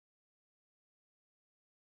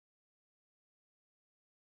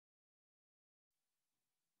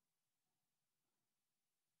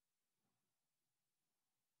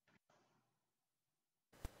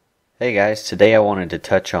Hey guys, today I wanted to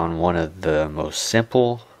touch on one of the most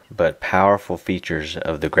simple but powerful features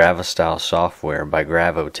of the Gravostyle software by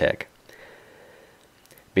Gravotech.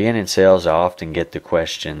 Being in sales, I often get the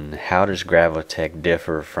question, how does Gravotech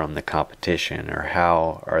differ from the competition, or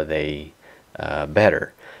how are they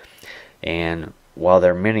better? And while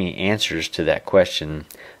there are many answers to that question,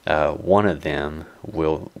 one of them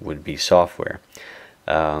would be software.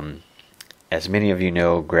 As many of you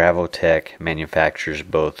know, Gravotech manufactures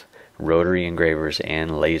both rotary engravers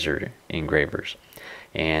and laser engravers,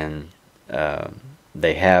 and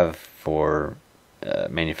they have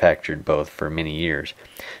manufactured both for many years.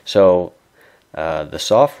 So the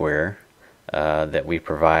software that we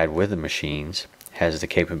provide with the machines has the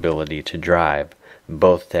capability to drive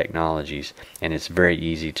both technologies, and it's very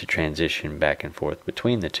easy to transition back and forth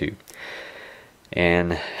between the two.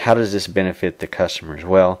 And how does this benefit the customers?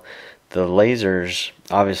 Well, the lasers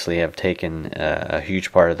obviously have taken a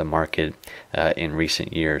huge part of the market in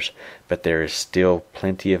recent years, but there is still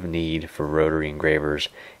plenty of need for rotary engravers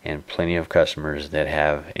and plenty of customers that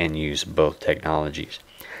have and use both technologies.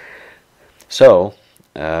 So,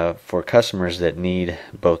 for customers that need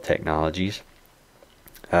both technologies,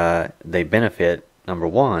 they benefit, number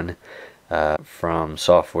one, from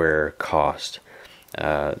software cost.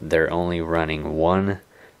 They're only running one,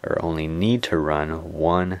 or only need to run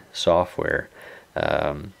one software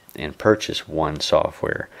and purchase one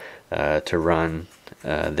software to run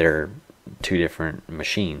their two different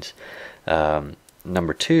machines.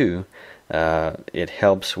 Number two, it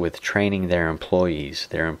helps with training their employees.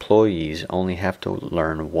 Their employees only have to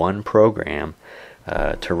learn one program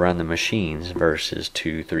to run the machines versus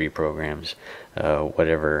 2-3 programs,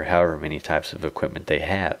 however many types of equipment they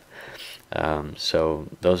have. So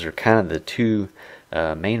those are kind of the two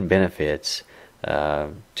main benefits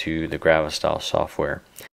to the Gravostyle software.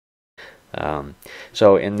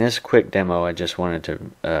 So in this quick demo, I just wanted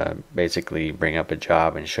to basically bring up a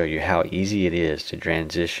job and show you how easy it is to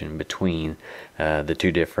transition between the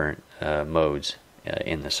two different modes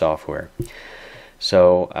in the software.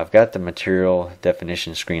 So I've got the material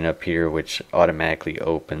definition screen up here, which automatically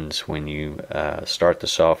opens when you start the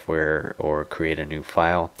software or create a new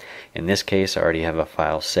file. In this case, I already have a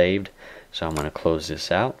file saved, so I'm going to close this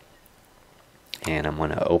out, and I'm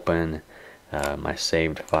going to open my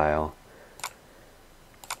saved file.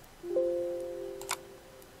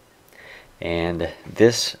 And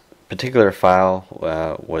this particular file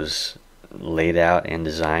was laid out and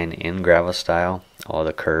designed in Gravostyle. All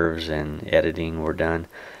the curves and editing were done.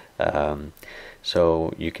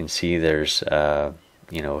 So you can see there's 3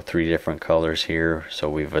 different colors here. So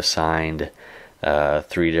we've assigned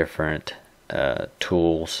 3 different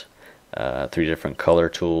tools, 3 different color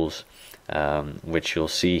tools, which you'll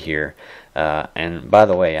see here. And by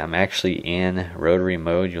the way, I'm actually in rotary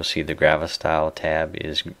mode. You'll see the Gravostyle tab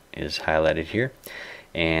is highlighted here,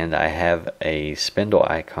 and I have a spindle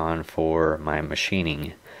icon for my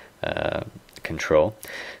machining control.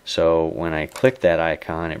 So when I click that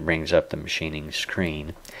icon, it brings up the machining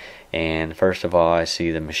screen, and first of all I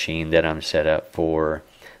see the machine that I'm set up for,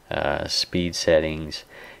 speed settings,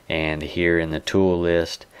 and here in the tool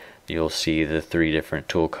list you'll see the 3 different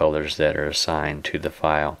tool colors that are assigned to the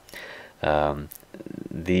file.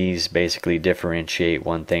 These basically differentiate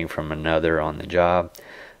one thing from another on the job,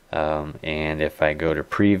 and if I go to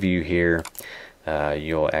preview here,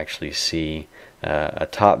 you'll actually see a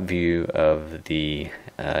top view of the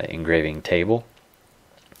engraving table,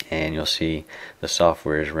 and you'll see the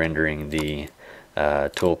software is rendering the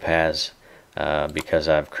tool paths because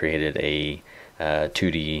I've created a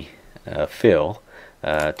 2D fill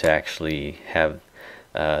to actually have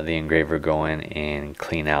the engraver go in and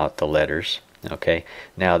clean out the letters. Okay,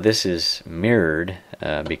 now this is mirrored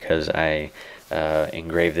because I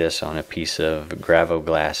engrave this on a piece of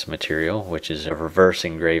Gravoglass material, which is a reverse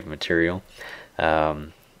engraved material,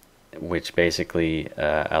 which basically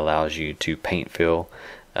allows you to paint fill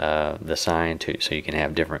the sign so you can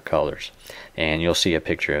have different colors, and you'll see a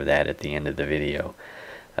picture of that at the end of the video.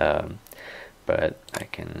 But I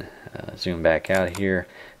can zoom back out here,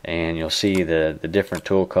 and you'll see the different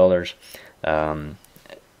tool colors.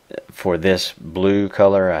 For this blue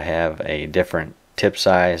color, I have a different tip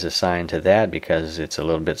size assigned to that because it's a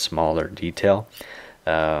little bit smaller detail,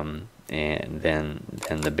 and then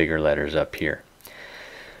the bigger letters up here.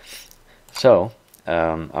 So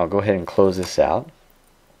I'll go ahead and close this out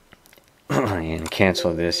and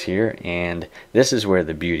cancel this here, and this is where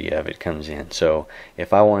the beauty of it comes in. So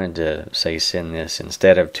if I wanted to say send this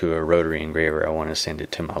instead of to a rotary engraver, I want to send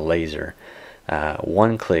it to my laser,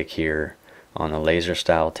 one click here on the laser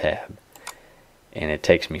style tab, and it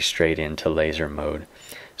takes me straight into laser mode.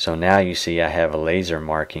 So now you see I have a laser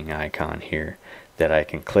marking icon here that I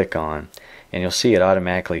can click on, and you'll see it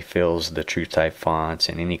automatically fills the TrueType fonts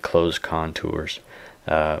and any closed contours,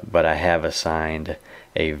 but I have assigned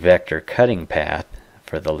a vector cutting path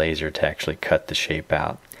for the laser to actually cut the shape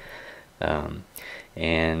out.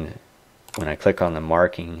 And when I click on the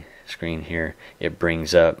marking screen here, it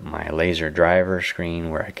brings up my laser driver screen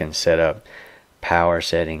where I can set up power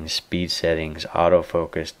settings, speed settings,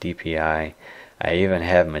 autofocus, DPI. I even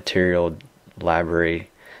have material library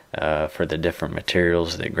for the different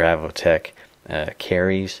materials that Gravotech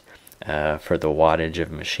carries for the wattage of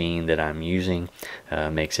machine that I'm using.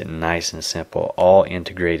 Makes it nice and simple, all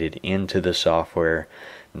integrated into the software.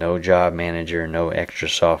 No job manager, no extra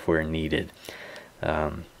software needed.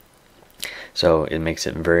 So it makes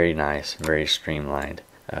it very nice, very streamlined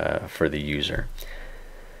for the user.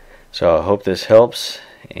 So I hope this helps,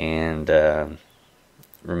 and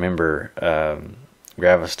remember,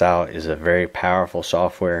 Gravostyle is a very powerful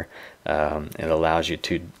software. It allows you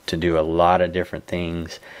to do a lot of different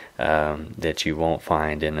things that you won't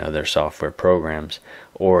find in other software programs,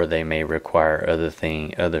 or they may require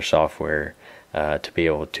other software to be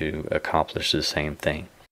able to accomplish the same thing.